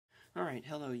Alright,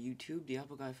 hello YouTube, the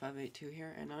Apple Guy 582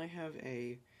 here, and I have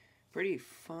a pretty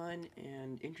fun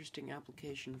and interesting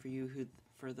application for you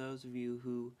for those of you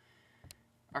who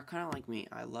are kind of like me.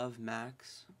 I love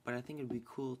Macs, but I think it'd be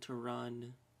cool to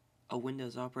run a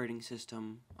Windows operating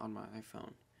system on my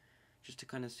iPhone, just to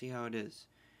kind of see how it is.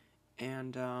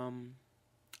 And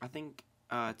I think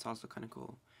it's also kind of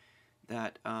cool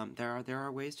that there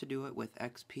are ways to do it with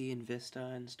XP and Vista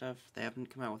and stuff. They haven't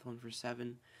come out with one for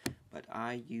 7, but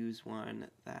I use one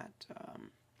that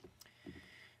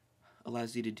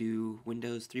allows you to do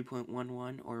Windows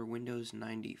 3.11 or Windows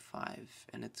 95,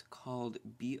 and it's called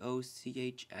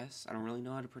BOCHS. I don't really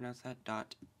know how to pronounce that.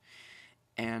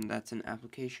 And that's an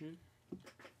application.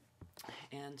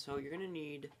 And so you're going to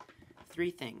need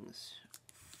 3 things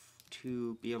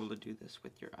to be able to do this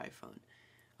with your iPhone.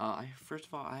 First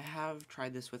of all, I have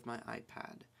tried this with my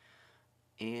iPad,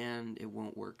 and it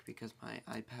won't work because my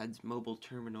iPad's mobile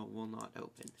terminal will not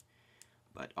open.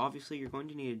 But obviously you're going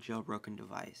to need a jailbroken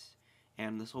device,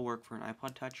 and this will work for an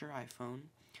iPod Touch or iPhone.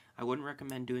 I wouldn't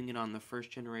recommend doing it on the first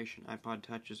generation iPod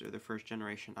Touches or the first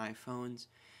generation iPhones,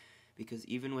 because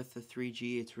even with the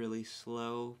 3G it's really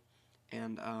slow,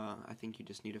 and I think you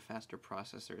just need a faster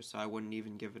processor, so I wouldn't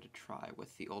even give it a try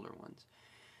with the older ones.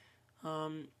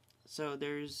 So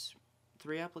there's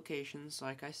 3 applications,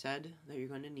 like I said, that you're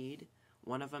going to need.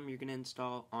 One of them you're going to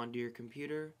install onto your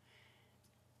computer,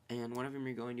 and one of them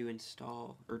you're going to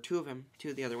install, or two of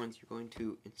the other ones you're going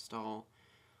to install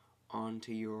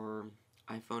onto your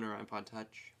iPhone or iPod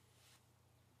Touch.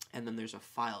 And then there's a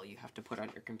file you have to put on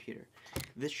your computer.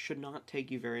 This should not take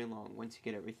you very long once you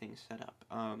get everything set up,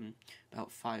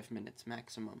 about 5 minutes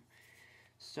maximum.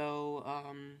 So,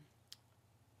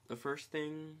 the first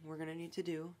thing we're going to need to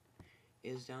do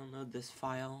is download this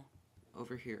file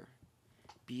over here,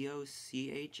 bochs.deb,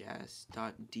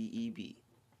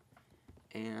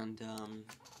 and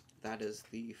that is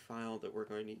the file that we're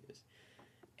going to use.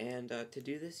 And to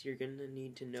do this, you're going to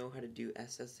need to know how to do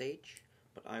SSH,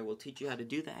 but I will teach you how to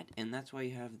do that, and that's why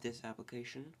you have this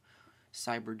application,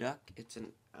 CyberDuck. It's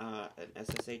an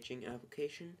SSHing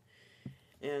application,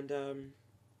 and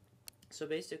so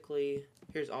basically,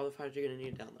 here's all the files you're going to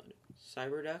need to download.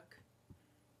 CyberDuck,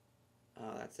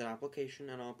 that's an application,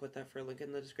 and I'll put that for a link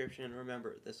in the description. And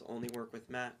remember, this will only work with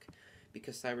Mac,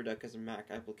 because CyberDuck is a Mac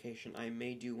application. I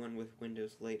may do one with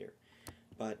Windows later,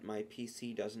 but my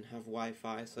PC doesn't have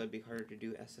Wi-Fi, so it'd be harder to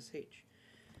do SSH.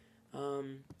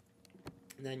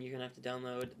 Then you're going to have to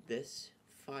download this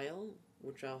file,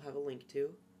 which I'll have a link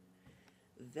to.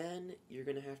 Then you're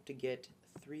going to have to get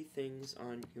 3 things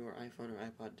on your iPhone or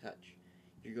iPod Touch.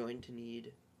 You're going to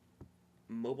need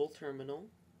mobile terminal,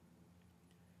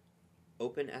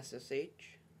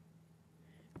 OpenSSH,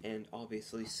 and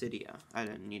obviously Cydia. I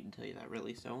didn't need to tell you that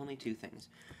really, so only 2 things.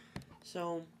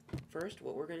 So, first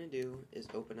what we're going to do is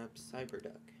open up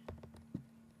CyberDuck.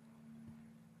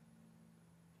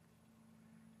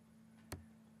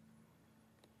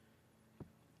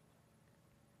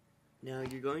 Now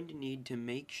you're going to need to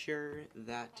make sure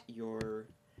that your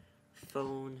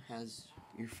phone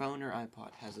or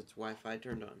iPod has its Wi-Fi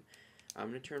turned on. I'm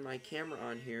going to turn my camera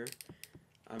on here,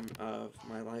 of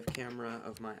my live camera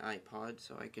of my iPod,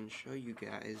 so I can show you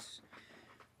guys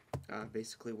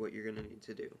basically what you're going to need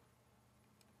to do.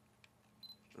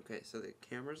 Okay, so the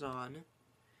camera's on.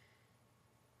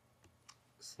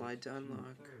 Slide to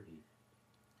unlock.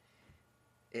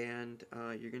 And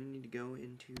you're going to need to go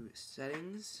into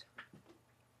settings.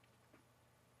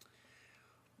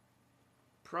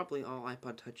 Probably all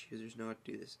iPod Touch users know how to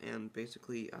do this, and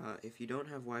basically if you don't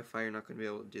have Wi-Fi, you're not going to be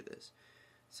able to do this.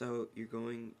 So you're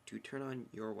going to turn on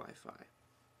your Wi-Fi.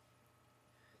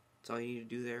 That's all you need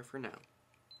to do there for now.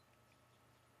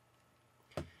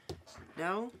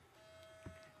 Now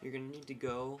you're going to need to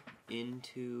go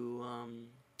into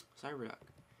CyberDuck,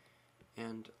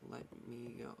 and let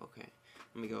me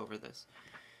go over this.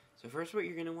 So first what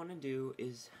you're going to want to do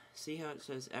is see how it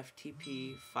says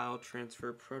FTP File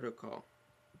Transfer Protocol.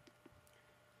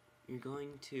 You're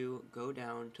going to go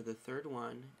down to the 3rd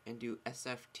one and do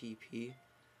SFTP,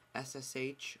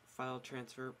 SSH File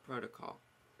Transfer Protocol.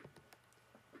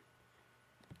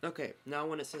 Okay, now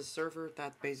when it says server,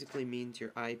 that basically means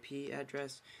your IP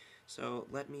address. So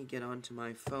let me get onto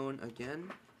my phone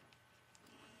again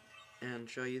and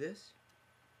show you this.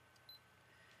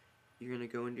 You're going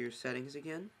to go into your settings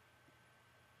again,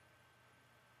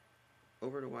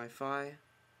 over to Wi-Fi,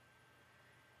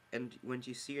 and when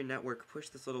you see your network, push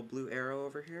this little blue arrow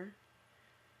over here,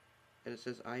 and it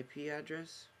says IP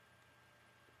address.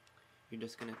 You're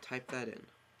just going to type that in.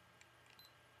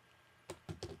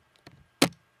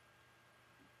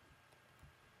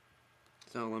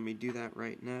 So let me do that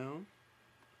right now.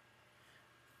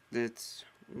 It's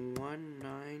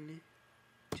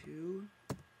 192.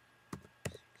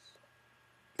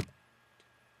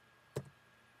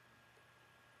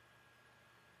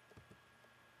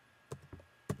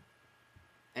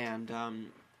 And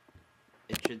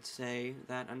it should say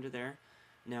that under there.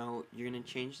 Now you're going to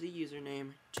change the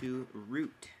username to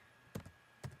root.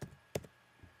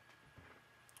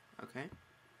 Okay?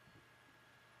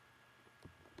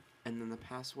 And then the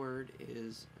password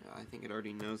is, I think it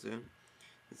already knows it.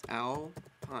 It's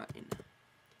Alpine.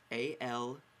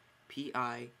 A-L-P-I-N-E.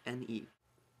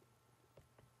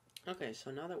 Okay,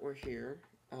 so now that we're here,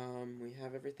 we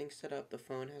have everything set up. The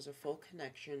phone has a full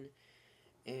connection,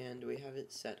 and we have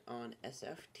it set on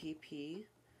SFTP,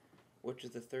 which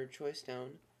is the third choice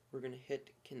down. We're going to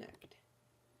hit connect.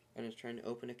 And it's trying to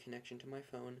open a connection to my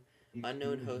phone.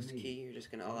 Unknown host key, you're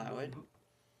just going to allow it.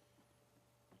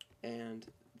 And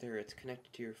there, it's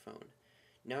connected to your phone.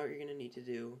 Now what you're going to need to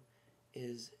do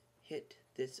is hit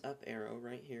this up arrow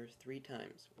right here 3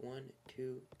 times. 1,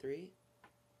 2, 3.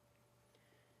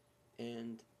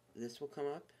 And this will come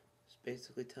up. It's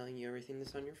basically telling you everything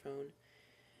that's on your phone.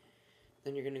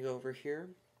 Then you're going to go over here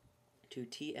to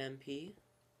TMP,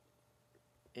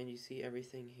 and you see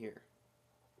everything here.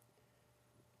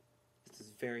 This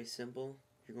is very simple.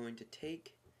 You're going to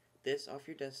take this off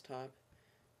your desktop,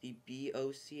 the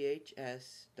bochs.deb,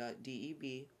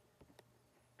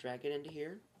 drag it into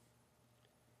here,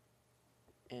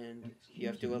 and you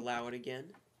have to allow it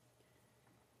again.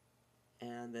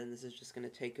 And then this is just going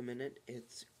to take a minute.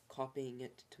 It's copying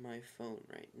it to my phone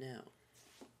right now.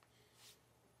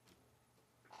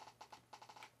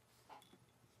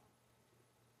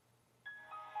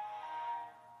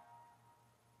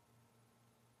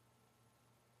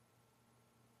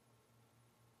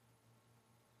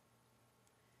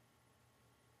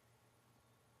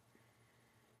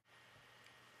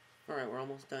 Alright, we're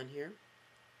almost done here.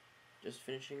 Just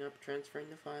finishing up transferring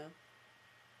the file.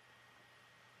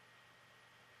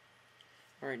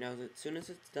 Alright, now as soon as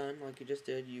it's done, like you just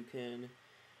did, you can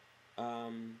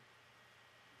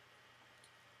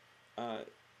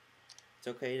it's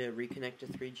okay to reconnect to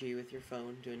 3G with your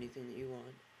phone, do anything that you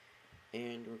want.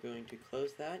 And we're going to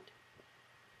close that,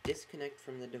 disconnect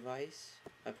from the device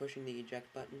by pushing the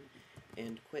eject button,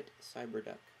 and quit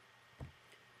CyberDuck.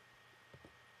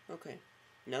 Okay,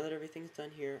 now that everything's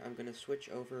done here, I'm going to switch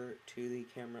over to the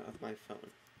camera of my phone.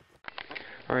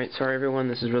 Alright, sorry everyone,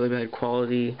 this is really bad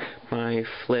quality. My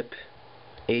Flip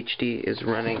HD is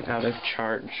running out of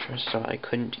charge, so I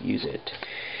couldn't use it.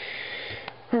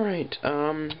 Alright,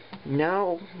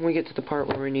 now we get to the part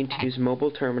where we need to use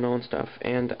mobile terminal and stuff,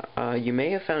 and you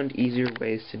may have found easier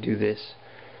ways to do this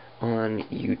on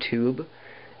YouTube,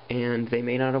 and they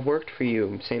may not have worked for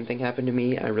you. Same thing happened to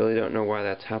me. I really don't know why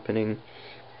that's happening,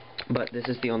 but this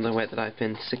is the only way that I've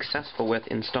been successful with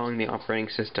installing the operating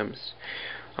systems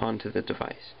onto the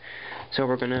device. So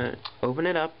we're going to open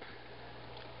it up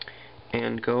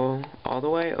and go all the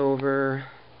way over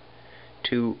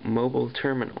to mobile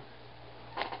terminal.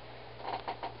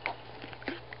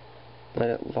 Let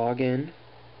it log in.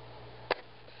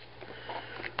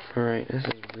 Alright, this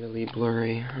is really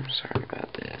blurry. I'm sorry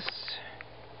about this.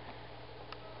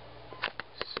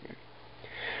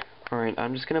 Alright,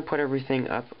 I'm just going to put everything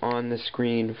up on the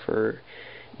screen for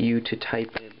you to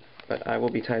type in, but I will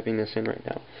be typing this in right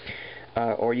now.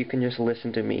 Or you can just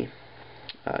listen to me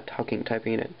typing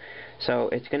it in. So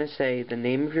it's going to say the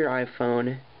name of your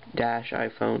iPhone dash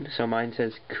iPhone. So mine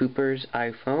says Cooper's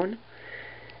iPhone.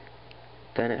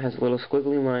 Then it has a little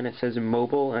squiggly line. It says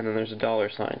mobile, and then there's a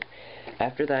 $sign.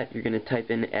 After that, you're going to type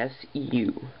in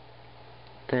SEU.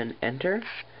 Then enter,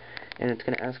 and it's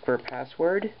going to ask for a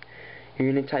password.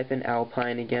 You're going to type in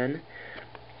Alpine again,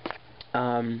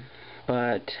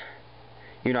 but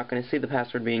you're not going to see the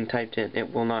password being typed in.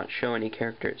 It will not show any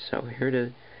characters. So here it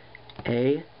is,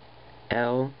 A-L-P-I-N-E.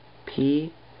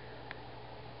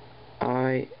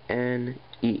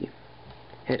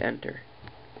 Hit enter.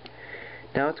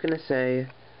 Now it's going to say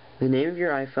the name of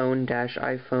your iPhone dash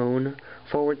iPhone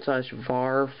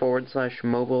 /var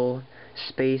 /mobile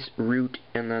space root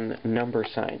and then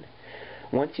 $sign.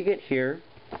 Once you get here,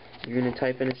 you're going to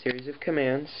type in a series of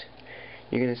commands.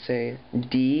 You're going to say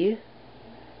D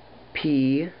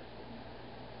P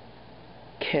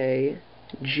K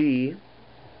G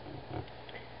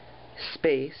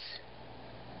space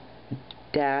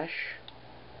dash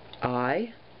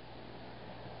I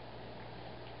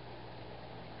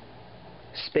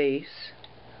space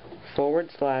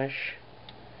 /TMP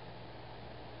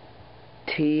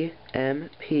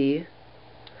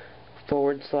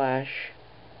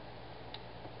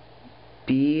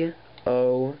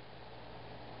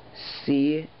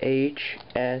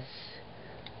 /BOCHS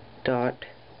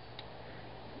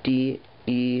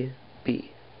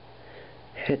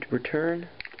Hit return,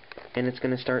 and it's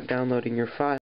going to start downloading your file.